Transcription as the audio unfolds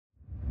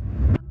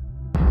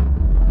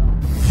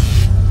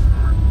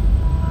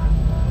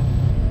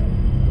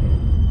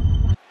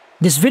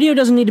This video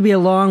doesn't need to be a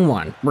long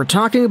one. We're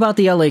talking about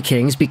the LA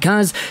Kings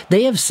because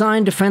they have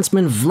signed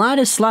defenseman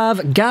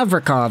Vladislav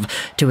Gavrikov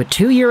to a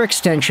 2-year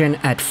extension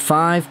at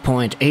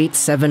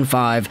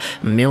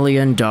 $5.875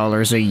 million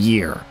a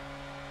year.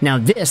 Now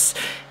this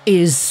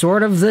is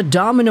sort of the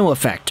domino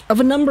effect of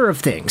a number of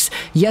things.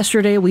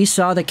 Yesterday, we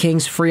saw the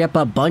Kings free up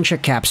a bunch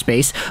of cap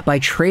space by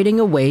trading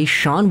away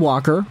Sean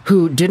Walker,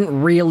 who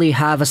didn't really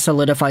have a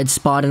solidified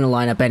spot in the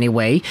lineup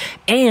anyway,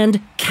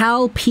 and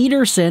Cal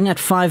Peterson at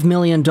 $5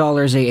 million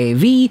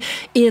AAV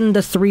in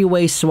the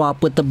three-way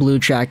swap with the Blue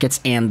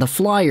Jackets and the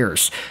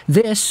Flyers.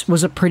 This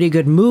was a pretty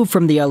good move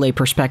from the LA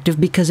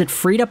perspective because it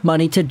freed up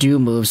money to do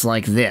moves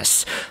like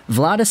this.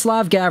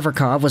 Vladislav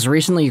Gavrikov was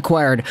recently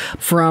acquired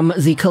from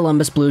the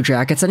Columbus Blue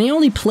Jackets, and he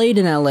only played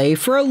in LA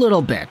for a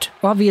little bit.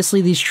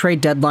 Obviously, these trade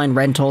deadline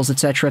rentals,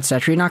 etc.,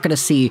 etc., you're not going to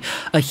see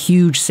a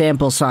huge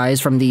sample size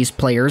from these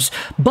players,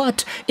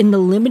 but in the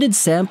limited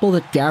sample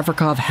that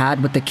Gavrikov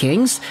had with the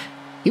Kings,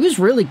 he was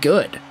really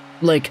good.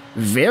 Like,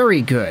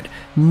 very good.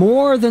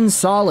 More than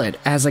solid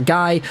as a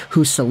guy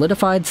who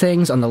solidified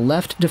things on the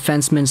left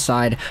defenseman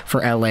side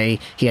for LA.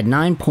 He had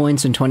 9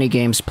 points in 20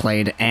 games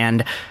played,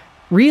 and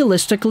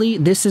realistically,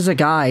 this is a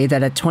guy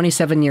that at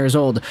 27 years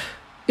old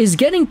is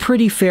getting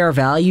pretty fair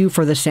value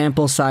for the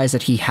sample size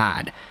that he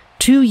had.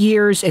 2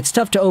 years, it's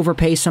tough to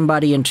overpay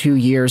somebody in 2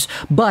 years,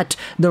 but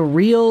the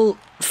real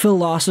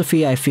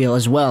philosophy, I feel,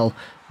 as well,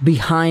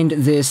 behind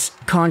this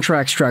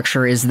contract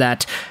structure is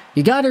that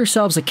you got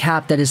yourselves a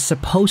cap that is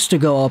supposed to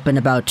go up in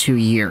about 2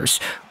 years.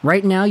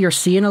 Right now, you're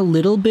seeing a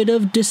little bit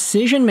of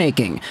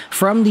decision-making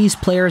from these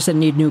players that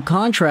need new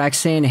contracts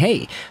saying,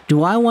 hey,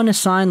 do I want to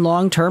sign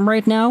long-term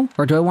right now,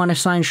 or do I want to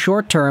sign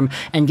short-term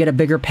and get a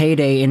bigger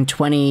payday in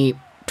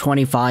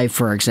 2025,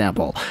 for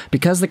example,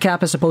 because the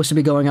cap is supposed to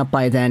be going up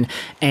by then.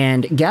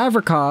 And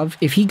Gavrikov,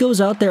 if he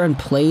goes out there and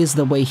plays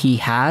the way he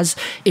has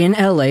in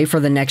LA for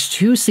the next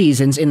 2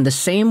 seasons in the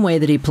same way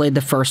that he played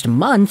the first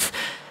month,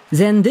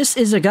 then this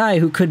is a guy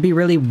who could be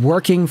really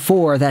working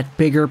for that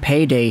bigger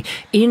payday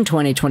in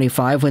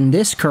 2025 when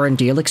this current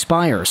deal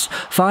expires.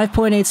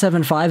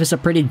 5.875 is a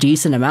pretty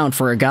decent amount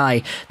for a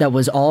guy that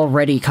was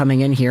already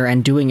coming in here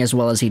and doing as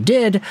well as he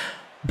did.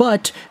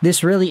 But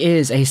this really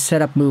is a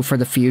setup move for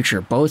the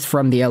future, both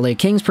from the LA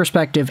Kings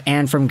perspective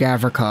and from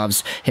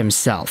Gavrikov's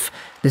himself.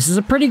 This is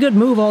a pretty good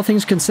move, all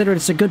things considered.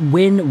 It's a good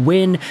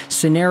win-win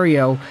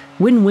scenario.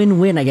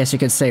 Win-win-win, I guess you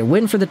could say.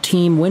 Win for the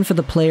team, win for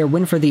the player,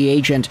 win for the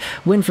agent,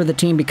 win for the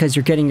team because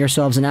you're getting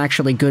yourselves an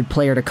actually good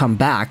player to come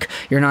back.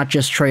 You're not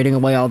just trading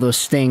away all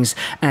those things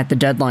at the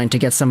deadline to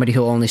get somebody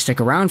who'll only stick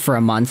around for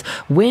a month.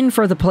 Win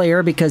for the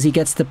player because he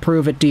gets the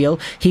prove-it deal.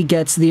 He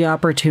gets the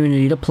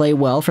opportunity to play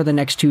well for the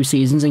next 2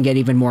 seasons and get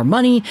even more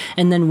money.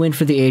 And then win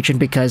for the agent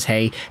because,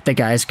 hey, the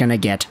guy's gonna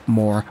get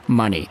more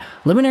money.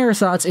 Let me know your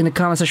thoughts in the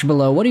comment section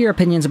below. What are your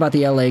opinions about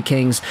the LA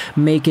Kings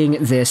making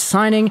this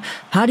signing?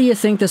 How do you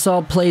think this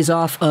all plays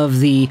off of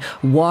the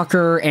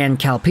Walker and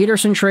Cal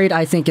Peterson trade?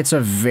 I think it's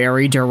a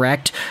very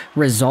direct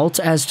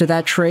result as to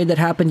that trade that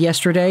happened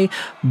yesterday,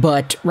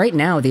 but right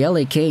now the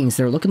LA Kings,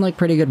 they're looking like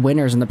pretty good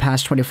winners in the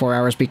past 24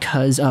 hours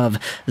because of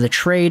the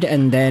trade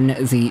and then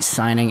the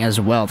signing as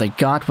well. They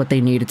got what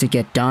they needed to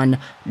get done.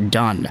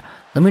 Let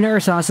me know your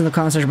thoughts in the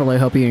comment section below. I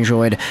hope you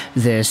enjoyed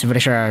this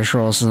video.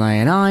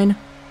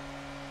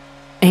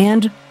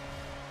 And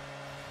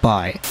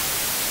bye.